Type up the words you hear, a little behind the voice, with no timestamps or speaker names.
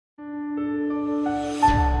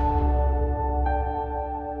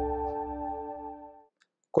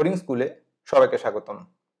Coding স্কুলে সবাইকে স্বাগতম।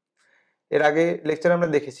 এর আগে লেকচারে আমরা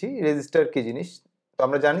দেখেছি রেজিস্টার কি জিনিস। তো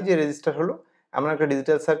আমরা জানি যে রেজিস্টার হলো এমন একটা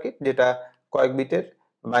ডিজিটাল সার্কিট যেটা কয়েক বিটের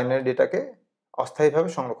বাইনারি ডেটাকে অস্থায়ীভাবে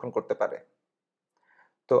সংরক্ষণ করতে পারে।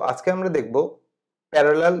 তো আজকে আমরা দেখব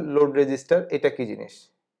প্যারালাল লোড রেজিস্টার এটা কি জিনিস।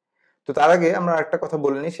 তো তার আগে আমরা একটা কথা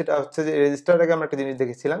বলে নিই, সেটা হচ্ছে যে রেজিস্টার আগে আমরা একটা জিনিস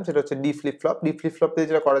দেখেছিলাম, সেটা হচ্ছে D flip flop. D flip flop দিয়ে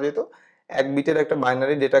যেটা করা যেত, এক বিটের একটা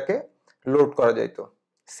বাইনারি ডেটাকে লোড করা যেত,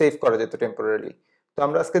 সেভ করা যেত টেম্পোরারি। তো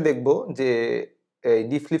আমরা আজকে দেখব যে এই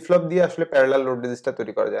ডি ফ্লিপ ফ্লপ দিয়ে আসলে প্যারালাল লোড রেজিস্টার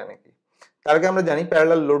তৈরি করা যায় নাকি। তার আগে আমরা জানি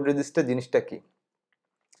প্যারালাল লোড রেজিস্টার জিনিসটা কি।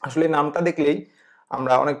 আসলে নামটা দেখলেই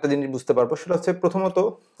আমরা অনেকটা জিনিস বুঝতে পারবো। সেটা হচ্ছে প্রথমত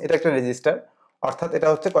এটা একটা রেজিস্টার, অর্থাৎ এটা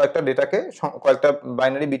হচ্ছে কয়েকটা ডেটাকে, কয়েকটা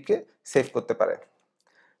বাইনারি বিটকে সেভ করতে পারে।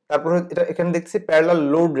 তারপর এটা এখানে দেখছি প্যারালাল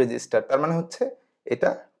লোড রেজিস্টার, তার মানে হচ্ছে এটা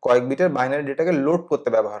কয়েক বিটের বাইনারি ডেটাকে লোড করতে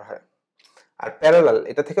ব্যবহার হয়। আর প্যারালাল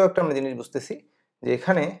এটা থেকেও একটা আমরা জিনিস বুঝতেছি যে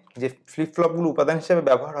এখানে যে ফ্লিপ ফ্লপ গুলো উপাদান হিসেবে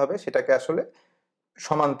ব্যবহার হবে সেটাকে আসলে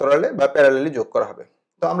সমান্তরালে বা প্যারালালি যোগ করা হবে।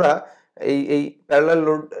 তো আমরা এই প্যারালাল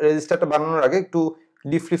লোড রেজিস্টারটা বানানোর আগে একটু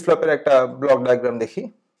ডি ফ্লিপ ফ্লপের একটা ব্লক ডায়াগ্রাম দেখি।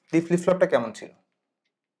 ডি ফ্লিপ ফ্লপটা কেমন ছিল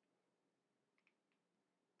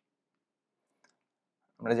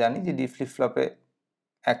আমরা জানি যে ডি ফ্লিপ ফ্লপে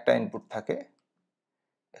একটা ইনপুট থাকে,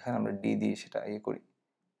 এখানে আমরা ডি দিয়ে সেটা করি,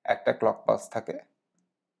 একটা ক্লক পালস থাকে,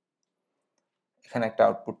 এখানে একটা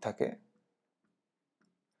আউটপুট থাকে।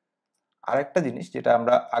 আর একটা জিনিস যেটা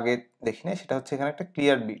আমরা আগে দেখি না, সেটা হচ্ছে এখানে একটা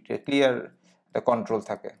ক্লিয়ার বিট, ক্লিয়ার একটা কন্ট্রোল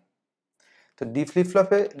থাকে। তো ডি ফ্লিপ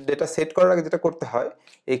ফ্লপে ডেটা সেট করার আগে যেটা করতে হয়,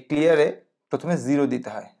 এই ক্লিয়ারে প্রথমে জিরো দিতে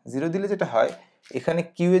হয়। জিরো দিলে যেটা হয়, এখানে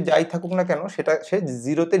কিউ এ যাই থাকুক না কেন সেটা সে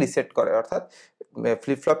জিরোতে রিসেট করে, অর্থাৎ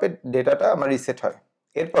ফ্লিপ ফ্লপের ডেটাটা আমার রিসেট হয়।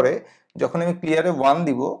 এরপরে যখন আমি ক্লিয়ারে ওয়ান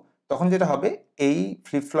দিব, তখন যেটা হবে এই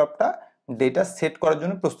ফ্লিপ ফ্লপটা ডেটা সেট করার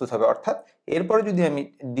জন্য প্রস্তুত হবে। অর্থাৎ এরপরে যদি আমি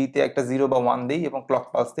ডিতে একটা জিরো বা ওয়ান দিই এবং ক্লক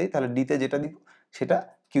পালস দিই, তাহলে ডিতে যেটা দিব সেটা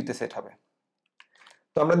কিউতে সেট হবে।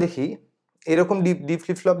 তো আমরা দেখি এরকম ডি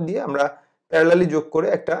ফ্লিপ ফ্লপ দিয়ে আমরা প্যারালালি যোগ করে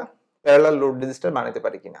একটা প্যারালাল লোড রেজিস্টার বানাতে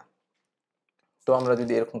পারি কিনা। তো আমরা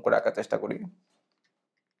যদি এরকম করে আঁকার চেষ্টা করি,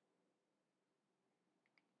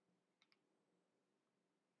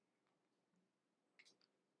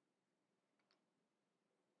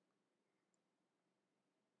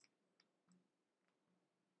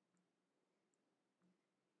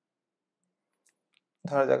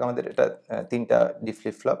 ধরা যাক আমাদের এটা তিনটা ডি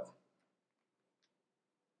ফ্লিপ ফ্লপ।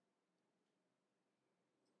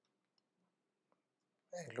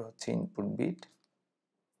 এগুলো হচ্ছে ইনপুট বিট,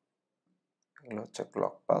 এগুলো হচ্ছে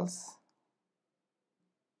ক্লক পালস,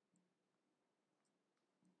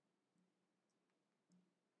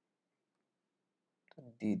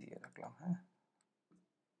 ডি দিয়ে রাখলাম। হ্যাঁ,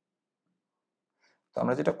 তো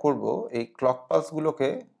আমরা যেটা করব, এই ক্লক পালস গুলোকে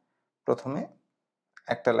প্রথমে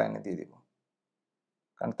একটা লাইনে দিয়ে দিব,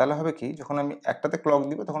 কারণ তাহলে হবে কি, যখন আমি একটাতে ক্লক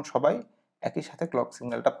দিব তখন সবাই একই সাথে ক্লক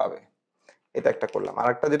সিগন্যালটা পাবে। এটা একটা করলাম। আর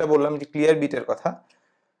একটা যেটা বললাম যে ক্লিয়ার বিটের কথা,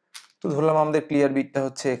 তো ধরলাম আমাদের ক্লিয়ার বিটটা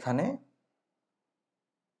হচ্ছে এখানে।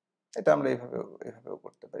 এটা আমরা এভাবেও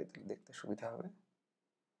করতে পারি, তাহলে দেখতে সুবিধা হবে।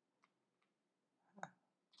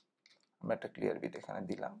 আমরা একটা ক্লিয়ার বিট এখানে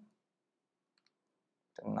দিলাম,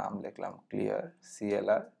 নাম লিখলাম ক্লিয়ার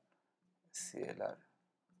সিএলআর,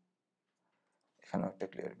 এখানেও একটা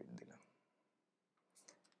ক্লিয়ার বিট দিলাম।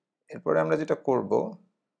 এরপরে আমরা যেটা করব,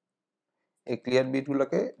 এই ক্লিয়ার বিট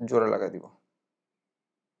গুলোকে জোড়া লাগাই দিব।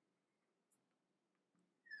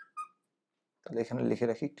 তাহলে এখানে লিখে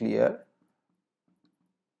রাখি ক্লিয়ার,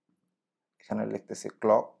 এখানে লিখতেছি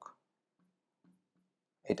ক্লক,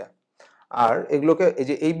 এটা। আর এগুলোকে এই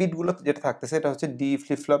যে এই বিট গুলো যেটা থাকতেছে, এটা হচ্ছে ডি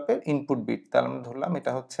ফ্লিপ ফ্লপের ইনপুট বিট। তাহলে আমরা ধরলাম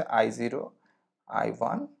এটা হচ্ছে I0,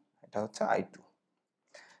 I1, এটা হচ্ছে I2।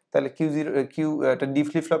 তাহলে কিউ এটা ডি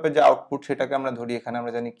ফ্লিপ ফ্লপের যে আউটপুট সেটাকে আমরা ধরি, এখানে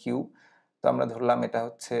আমরা জানি কিউ। তো আমরা ধরলাম এটা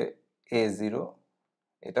হচ্ছে A0,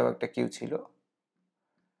 এটাও একটা কিউ ছিল,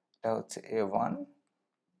 এটা হচ্ছে A1,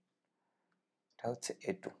 এটা হচ্ছে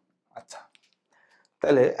A2। আচ্ছা,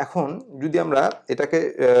 তাহলে এখন যদি আমরা এটাকে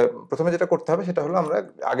প্রথমে যেটা করতে হবে সেটা হলো, আমরা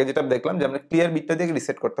আগে যেটা দেখলাম যে আমরা ক্লিয়ার বিটটা দিয়ে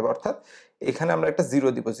রিসেট করতে হবে। অর্থাৎ এখানে আমরা একটা জিরো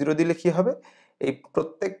দিব। জিরো দিলে কি হবে, এই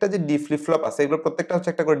প্রত্যেকটা যে ডি ফ্লিপ ফ্লপ আছে, এগুলো প্রত্যেকটা হচ্ছে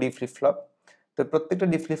একটা করে ডি ফ্লিপ ফ্লপ। তো প্রত্যেকটা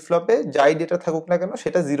ডি ফ্লিপ ফ্লপে যাই ডেটা থাকুক না কেন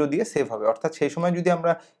সেটা জিরো দিয়ে সেভ হবে। অর্থাৎ সেই সময় যদি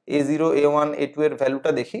আমরা A0, A1, A2 এর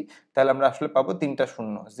ভ্যালুটা দেখি, তাহলে আমরা আসলে পাবো তিনটা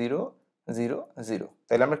শূন্য, 0, 0, 0।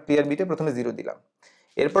 তাহলে আমরা ক্লিয়ার বিটে প্রথমে জিরো দিলাম।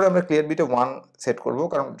 এরপরে আমরা ক্লিয়ার বিটে ওয়ান সেট করব,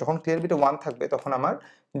 কারণ যখন ক্লিয়ার বিটে ওয়ান থাকবে তখন আমার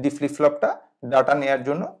ডি ফ্লিপ ফ্লপটা ডাটা নেওয়ার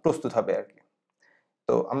জন্য প্রস্তুত হবে আর কি।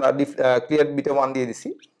 তো আমরা ক্লিয়ার বিটে ওয়ান দিয়ে দিছি।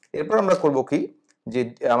 এরপর আমরা করব কি, যে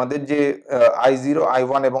আমাদের যে I0,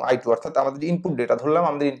 I1 এবং I2, অর্থাৎ আমাদের যে ইনপুট ডেটা, ধরলাম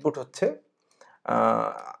আমাদের ইনপুট হচ্ছে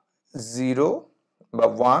 0 বা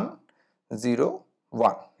 1, 0,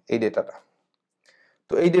 1, এই ডেটাটা। তো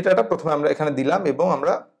তো এই ডেটাটা প্রথমে আমরা এখানে দিলাম এবং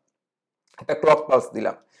আমরা একটা ক্লক পালস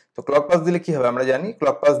দিলাম। তো ক্লক পালস দিলে কি হবে আমরা জানি,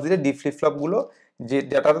 ক্লক পালস দিলে ডি ফ্লিপ ফ্লপ গুলো যে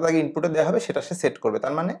ডেটাটা তাকে ইনপুটে দেওয়া হবে সেটা সে সেট করবে।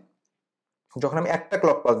 তার মানে যখন আমি একটা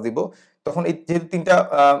ক্লক পালস দিব তখন এই যেহেতু তিনটা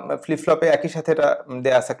ফ্লিপ ফ্লপে একই সাথে এটা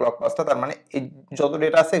দেয়া আছে ক্লক পালসটা, তার মানে এই যত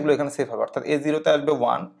ডেটা আছে এগুলো এখানে সেভ হবে। অর্থাৎ A0 তে আসবে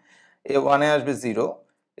 1, A1 এ আসবে 0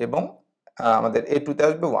 এবং আমাদের A2 তে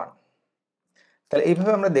আসবে 1। তাহলে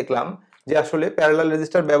এইভাবে আমরা দেখলাম যে আসলে প্যারালাল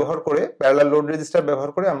রেজিস্টার ব্যবহার করে, প্যারালাল লোড রেজিস্টার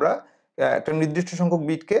ব্যবহার করে আমরা একটা নির্দিষ্ট সংখ্যক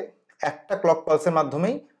বিটকে একটা ক্লক পালসের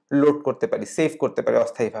মাধ্যমেই লোড করতে পারি, সেভ করতে পারি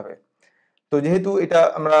অস্থায়ীভাবে। তো যেহেতু এটা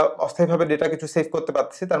আমরা অস্থায়ীভাবে ডেটা কিছু সেভ করতে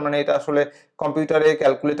পারছি, তার মানে এটা আসলে কম্পিউটারে,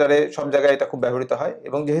 ক্যালকুলেটরে সব জায়গায় এটা খুব ব্যবহৃত হয়।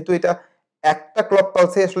 এবং যেহেতু এটা একটা ক্লক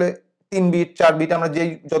পালসে আসলে 3 বিট 4 বিট আমরা যেই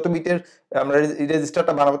যত বিটের আমরা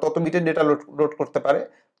রেজিস্টারটা বানাবো তত বিটের ডেটা লোড করতে পারে।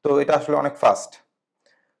 তো এটা আসলে অনেক ফাস্ট।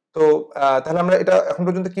 তো তাহলে আমরা এটা এখন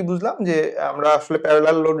পর্যন্ত কি বুঝলাম যে আমরা আসলে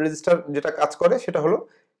প্যারালাল লোড রেজিস্টার যেটা কাজ করে সেটা হলো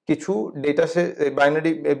কিছু ডেটা সে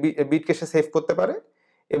বাইনারি বিটকে সে সেভ করতে পারে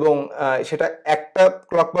এবং সেটা একটা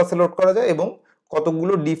ক্লক পালসে লোড করা যায় এবং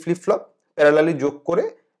কতগুলো ডি ফ্লিপ ফ্লপ প্যারালালি যোগ করে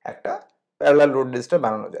একটা প্যারালাল লোড রেজিস্টার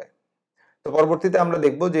বানানো যায়। তো পরবর্তীতে আমরা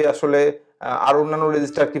দেখব যে আসলে আরো অন্যান্য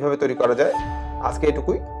রেজিস্টার কিভাবে তৈরি করা যায়। আজকে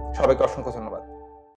এটুকুই, সবাইকে অসংখ্য ধন্যবাদ।